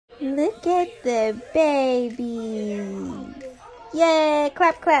Look at the baby. Yay,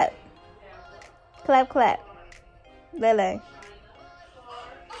 clap, clap. Clap, clap. Lele.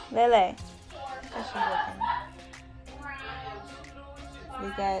 Lele. How's she looking? We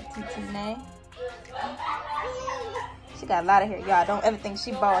got Titine. She got a lot of hair. Y'all, don't ever think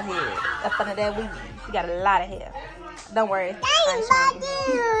she bald head. Up under that weave. She got a lot of hair. Don't worry.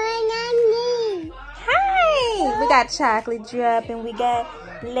 Hi. We got Chocolate Drop and we got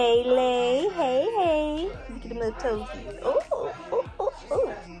Lele. Hey, hey. Look at them little toesies. Ooh, ooh, ooh,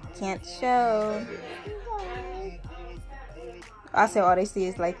 ooh. Can't show. I say all they see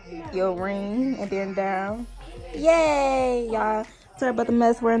is like your ring and then down. Yay, y'all. Sorry about the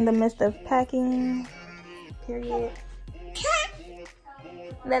mess. We're in the midst of packing. Period.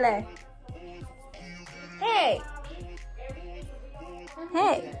 Lele. Hey.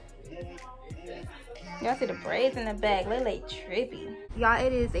 Hey. Y'all see the braids in the back. Lele trippy. Y'all,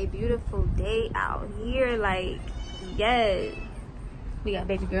 it is a beautiful day out here. Like, yes. We got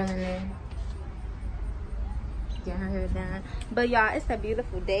baby girl in there. Getting her hair done. But y'all, it's a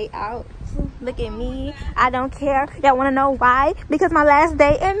beautiful day out. Look at me. I don't care. Y'all want to know why? Because my last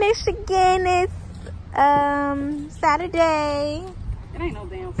day in Michigan is Saturday. It ain't no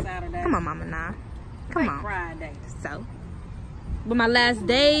damn Saturday. Come on, mama, now. Come on. Friday. So, but my last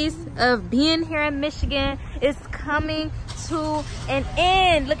days of being here in Michigan is coming to an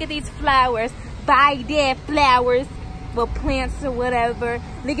end. Look at these flowers. Buy dead flowers. Well, plants or whatever.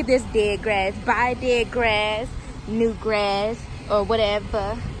 Look at this dead grass. Buy dead grass. New grass. Or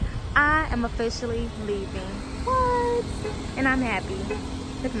whatever. I am officially leaving. What? And I'm happy.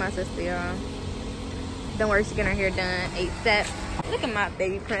 Look at my sister, y'all. Don't worry, she's getting her hair done ASAP. Look at my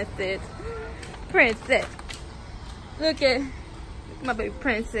baby princess. Princess. Look at my baby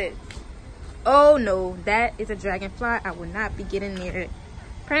princess. Oh no, that is a dragonfly. I will not be getting near it.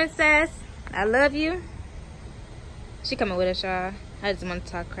 Princess, I love you. She coming with us, y'all. I just want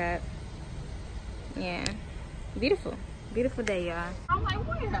to talk crap. Yeah. Beautiful. Beautiful day, y'all. I'm like,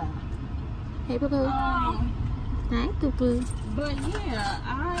 where? Hey, boo-boo. Hi, boo-boo. But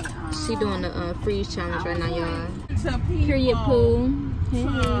yeah, She doing the freeze challenge right now, y'all. To people. Period, poo. Hey.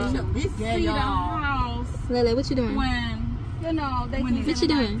 To see the house. Lele, what you doing? When, you know, they can What you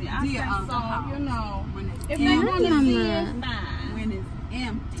doing? I said, so, you know, if empty. they want to Mama. see it, fine. When it's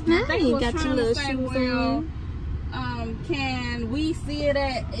empty. Hi, They you was got your trying little to say, shoes well, on. can we see it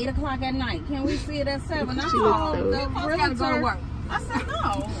at 8 o'clock at night? Can we see it at 7? I She looks told so- the realtor, I said,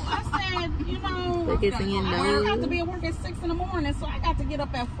 no. I said, you know, Look, it's in your I have to nose. be at work at 6 in the morning, so I got to get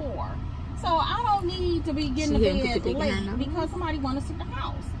up at 4. So I don't need to be getting She to hitting bed people digging her late nose. because somebody want to see the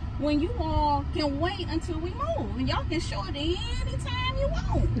house. When you all can wait until we move, and y'all can show it anytime you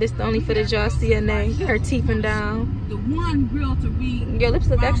want. This the only footage y'all see in there. Her teething down. The one realtor we Your lips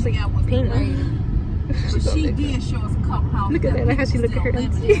look actually pink. but she did show us a couple houses. Look at that, how she look at her.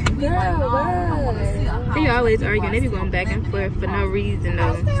 They always arguing. They be going back and forth for no reason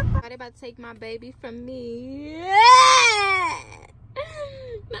though. Why they about to take my baby from me?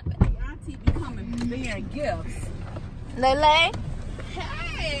 Auntie be coming bearing gifts. Lele?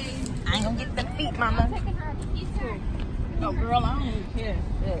 Hey! I ain't gonna get the feet, mama. No, girl, I don't even care.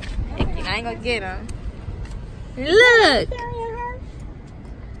 I ain't gonna get them. Look!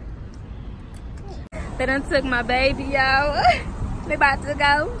 They done took my baby, y'all. They about to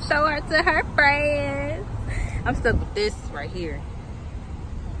go show her to her friends. I'm stuck with this right here.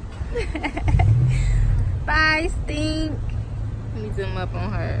 Bye, Stink. Let me zoom up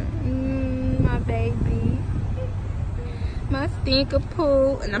on her. My baby. My stinker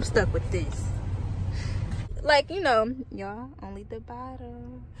poo. And I'm stuck with this. Like, you know, y'all, only the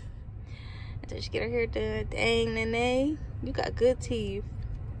bottom. Until she get her hair done. Dang, Nene. You got good teeth.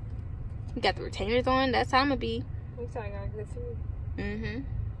 You got the retainers on. That's how I'm gonna be. You said I got good teeth.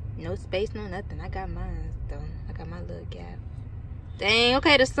 No space, no nothing. I got mine, though. I got my little gap. Dang,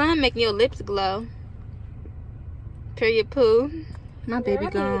 okay, the sun making your lips glow. Period, poo. My baby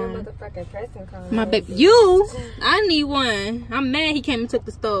gone. My baby. You? I need one. I'm mad he came and took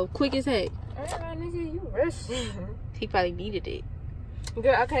the stove. Quick as heck. Nigga, you rushing. He probably needed it.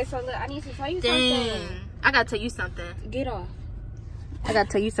 Girl, okay, so look, I need to tell you something. I gotta tell you something. Get off. I gotta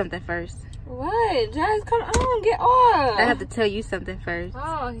tell you something first. What? Just come on, get off. I have to tell you something first.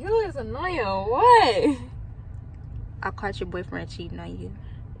 Oh, you is annoying. What? I caught your boyfriend cheating on you.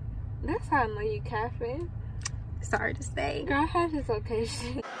 That's how I know you capping. Sorry to say. Girl, I have his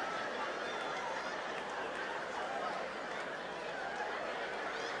location.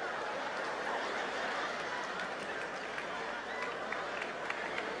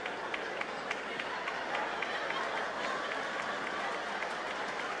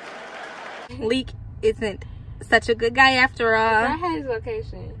 Leak isn't such a good guy after all. I had his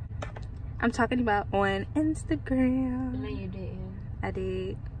location. I'm talking about on Instagram. No, you didn't. I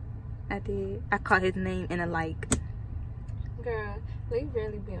did. I caught his name in a like. Girl, Leak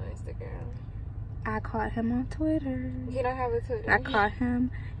rarely be on Instagram. I caught him on Twitter. He don't have a Twitter. I caught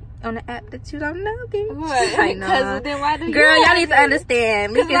him on the app that you don't know, bitch. What? I know. Because then why do Girl, you y'all need to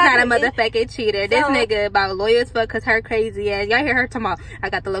understand. Leak is not a motherfucking cheater. This So- nigga about loyal as fuck because her crazy ass. Y'all hear her talking about, I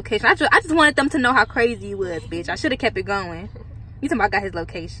got the location. I just wanted them to know how crazy you was, bitch. I should have kept it going. You talking about I got his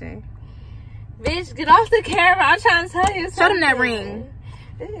location. Bitch, get off the camera. I'm trying to tell you something. Show them that ring.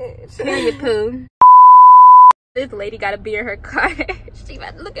 Bitch. Period, poo. This lady got a beer in her car. She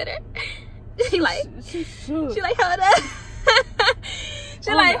about to look at her. She like, hold up.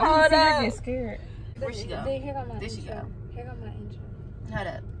 She like, hold up. Get scared. Where she go? Here go my There she intro. go. Here go my intro. Hold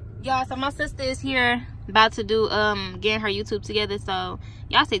up. Y'all, so my sister is here about to do getting her YouTube together, so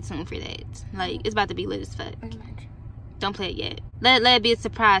y'all stay tuned for that. Like, it's about to be lit as fuck. Don't play it yet. Let it be a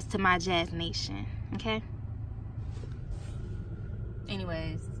surprise to my Jazz Nation. Okay?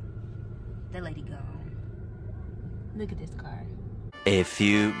 Anyways, that lady gone. Look at this car. A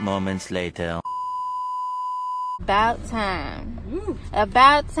few moments later. About time.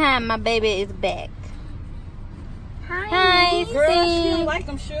 About time my baby is back. Hi, Girl, she Stink. don't like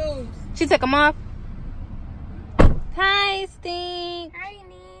them shoes. She took them off. Hi, Stink. Hi,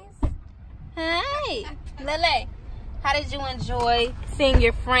 niece. Hi. Lele, how did you enjoy seeing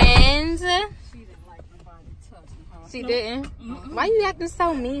your friends? She didn't like nobody touching her. She didn't? Why you acting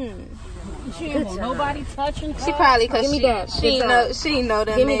so mean? She didn't want nobody touching her. She probably cause Give me that. she know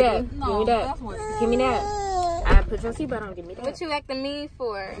them. Give me maybe. that. No, Give me that. that's what Give me that. I put your seatbelt on. Give me that. What you acting mean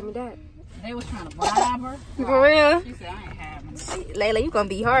for? Give me that. they was trying to bribe her. For real? She said, I ain't having it. Layla, you gonna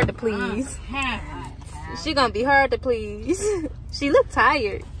be hard to please. Having it. She gonna be hard to please. She look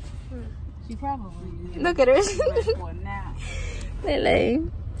tired. She probably Look at her. ready for it now. Lele.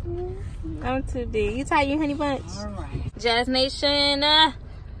 I'm too big. You tired, you honey bunch? All right. Jazz Nation,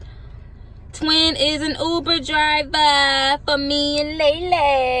 Twin is an Uber driver for me and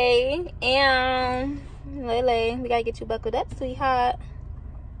Lele. And Lele, we gotta get you buckled up, sweetheart.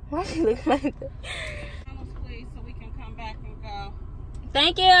 Why she look like that? Please, so we can come back and go.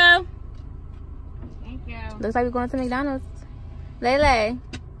 Thank you. Thank you. Looks like we're going to McDonald's. Lele,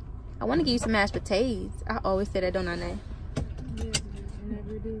 I want to give you some mashed potatoes. I always say that, don't I, Nay?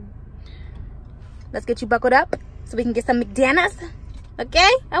 Never do. Let's get you buckled up so we can get some McDonald's. Okay?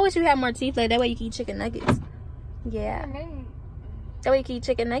 I wish you had more teeth. Like that way you can eat chicken nuggets. Yeah. That way you can eat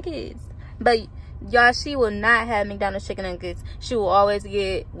chicken nuggets. But y'all, she will not have McDonald's chicken nuggets. She will always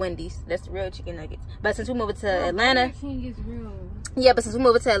get Wendy's. That's real chicken nuggets. But since we moved to Atlanta, King is real. yeah, but since we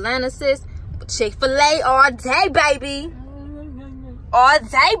moved to Atlanta, sis, Chick-fil-A all day, baby. All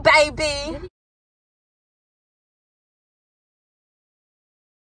day, baby.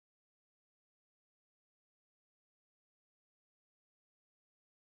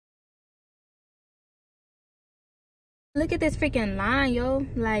 Look at this freaking line, yo.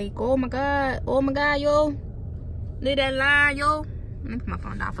 Like, oh my god, yo. Look at that line, yo. Let me put my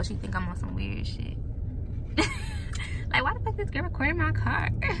phone down before she think I'm on some weird shit. Like, why the fuck this girl recording my car?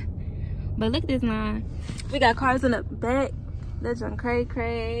 But look at this line. We got cars in the back. That's on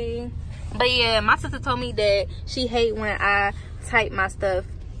cray. But yeah, my sister told me that she hate when I type my stuff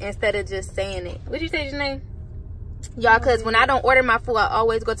instead of just saying it. What'd you say, Janae? Y'all, because when I don't order my food, I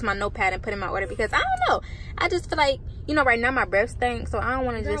always go to my notepad and put in my order because I don't know. I just feel like, you know, right now my breath stinks, so I don't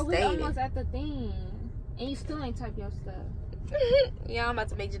want to just we say almost it. at the thing. And you still ain't type your stuff. Yeah, I'm about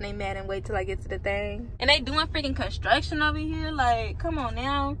to make Janae mad and wait till I get to the thing. And they doing freaking construction over here. Like, come on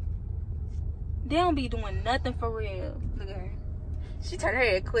now. They don't be doing nothing for real. Look at her. She turned her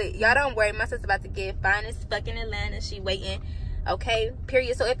head quick. Y'all don't worry. My sister's about to get fine as fuck in Atlanta. She waiting. Okay,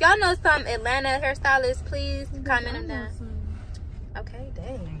 period. So if y'all know some Atlanta hairstylists, please comment them down. Okay,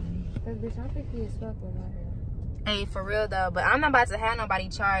 dang. Cause bitch, I think he is fuck with my hair. Hey, for real though. But I'm not about to have nobody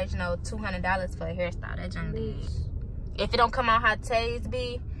charge no $200 for a hairstyle. That junk did. If it don't come out how Tays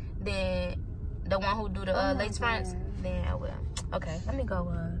be, then the one who do the lace fronts, then I will. Okay, let me go.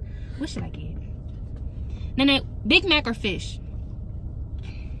 What should I get? Then Big Mac or fish?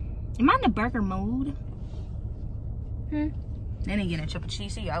 Am I in the burger mode? Then they get a triple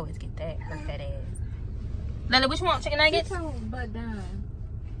cheese, so you always get that. Look that ass. Lily, which one? Chicken nuggets? Butt down.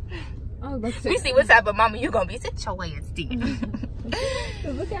 We see what type of mama you gonna be. Sit your ass down.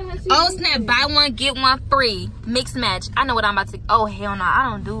 Look at how she Oh snap! Buy one get one free. Mixed match. I know what I'm about to. Oh hell no! I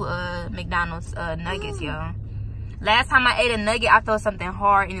don't do McDonald's nuggets, yo. Last time I ate a nugget, I felt something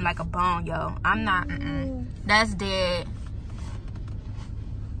hard and like a bone, yo. I'm not. That's dead.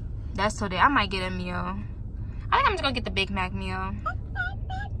 That's so that I might get a meal. I think I'm just gonna get the Big Mac meal.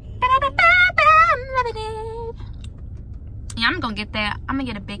 Yeah, I'm gonna get that. I'm gonna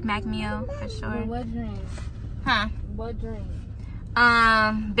get a Big Mac meal for sure. What drink? Huh? What drink?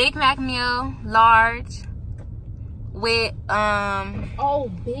 Big Mac meal, large, with Oh,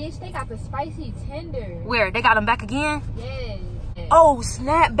 bitch, they got the spicy tender. where they got them back again? Yes. Oh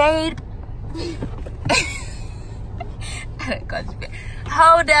snap, babe.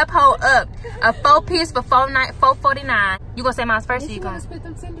 Hold up. A 4-piece for $4.49. You gonna say mine first, or you You gonna? wanna split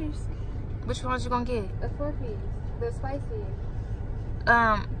them tenders? Which ones you gonna get? The 4-piece. The spicy.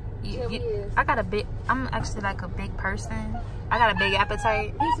 I got a big. I'm actually like a big person. I got a big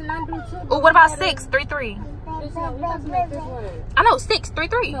appetite. Bitch, and I do too. Oh, what about 6? 3-3. Bitch, no, we about to make this work. I know 6,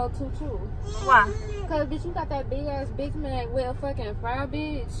 3-3. No, 2-2. Why? Cause bitch, you got that big ass Big Mac with a fucking fry,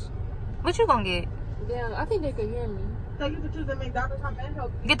 bitch. What you gonna get? Damn, I think they could hear me. So you can choose the McDonald's top and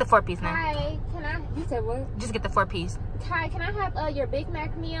Hope. Get the 4-piece now. Hi, can I? You said what? Just get the 4-piece. Hi, can I have your Big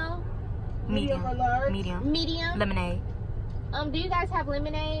Mac meal? Medium. or large? Medium. Medium. Lemonade. Do you guys have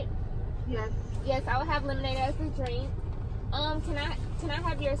lemonade? Yes. Yes, I will have lemonade as a drink. Can I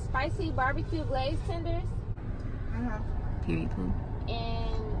have your spicy barbecue glazed tenders Period. Poo.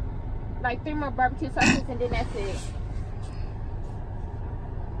 and like 3 more barbecue sauces and then that's it.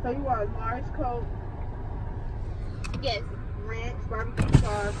 So you want a large Coke, Yes. ranch, barbecue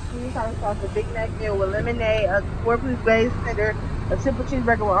sauce, sweet sour sauce, a Big Mac meal with lemonade, a 4-piece glazed tender, a simple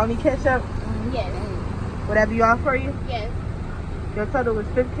cheeseburger with only ketchup. Yes. Whatever you offer you. Yes. Your total was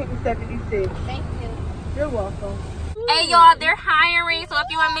 $15.76. Thank you. You're welcome. Hey y'all, they're hiring. So if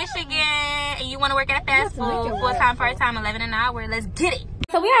you're in Michigan and you want to work at a fast food, full-time, part-time, 11 an hour, let's get it.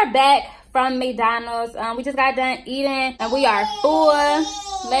 So we are back from McDonald's. We just got done eating and we are full.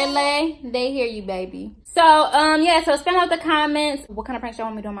 Lele, they hear you, baby. So yeah, so spam out the comments what kind of pranks y'all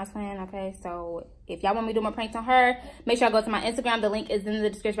want me to do on my twin. Okay, so if y'all want me to do more pranks on her, make sure I go to my Instagram. The link is in the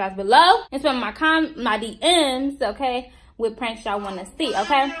description box below, and spam my DMs, okay, with pranks y'all want to see.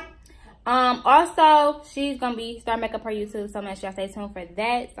 Okay. Also, she's gonna be starting back up her YouTube, so make sure y'all stay tuned for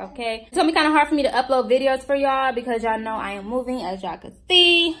that. Okay, it's gonna be kind of hard for me to upload videos for y'all because y'all know I am moving, as y'all can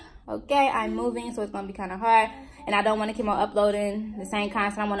see. Okay, I'm moving, so it's gonna be kind of hard, and I don't want to keep on uploading the same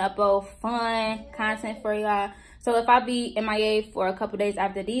content. I want to upload fun content for y'all. So if I be MIA for a couple days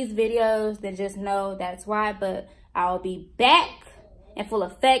after these videos, then just know that's why. But I'll be back in full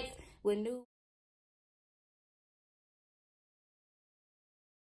effect with new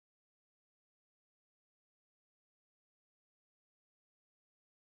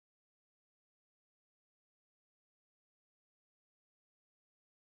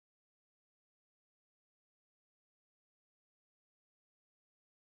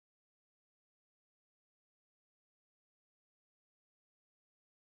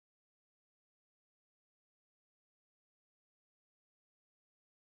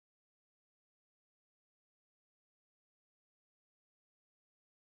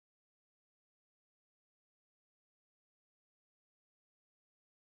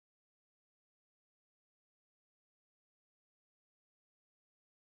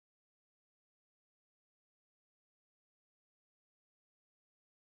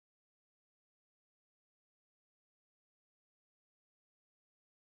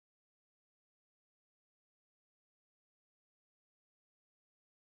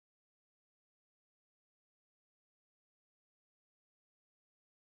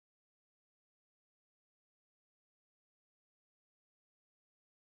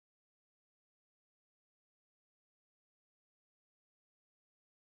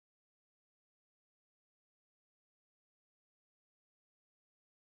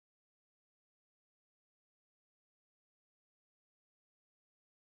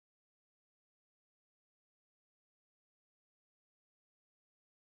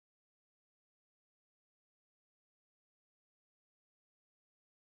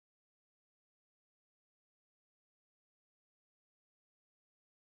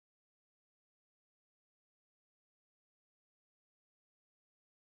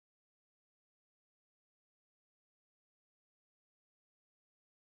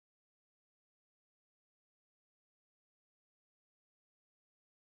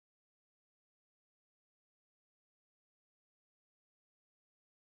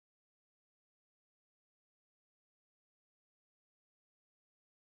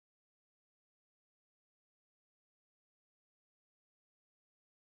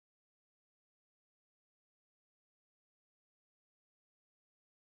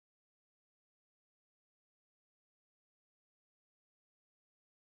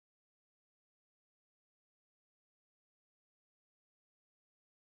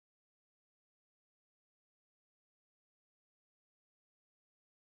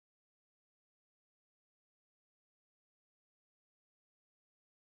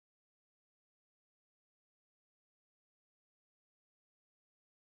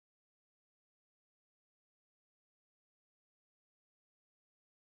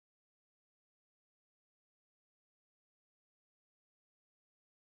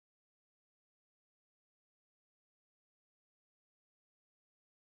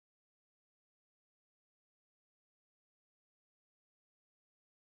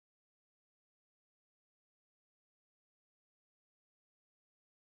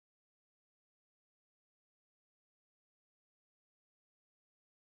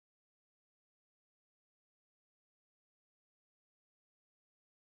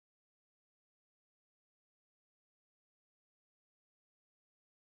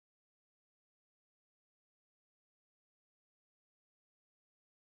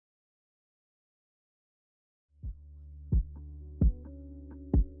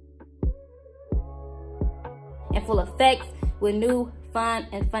in full effect with new, fun,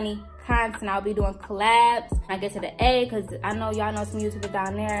 and funny content. I'll be doing collabs. I get to the A, because I know y'all know some YouTubers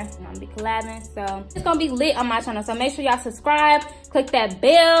down there. I'm gonna be collabing, so it's gonna be lit on my channel. So make sure y'all subscribe, click that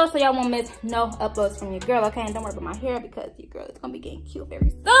bell so y'all won't miss no uploads from your girl, okay? And don't worry about my hair, because your girl is gonna be getting cute very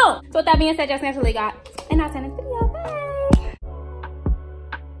soon. So with that being said, just naturally got, and I'll send this video.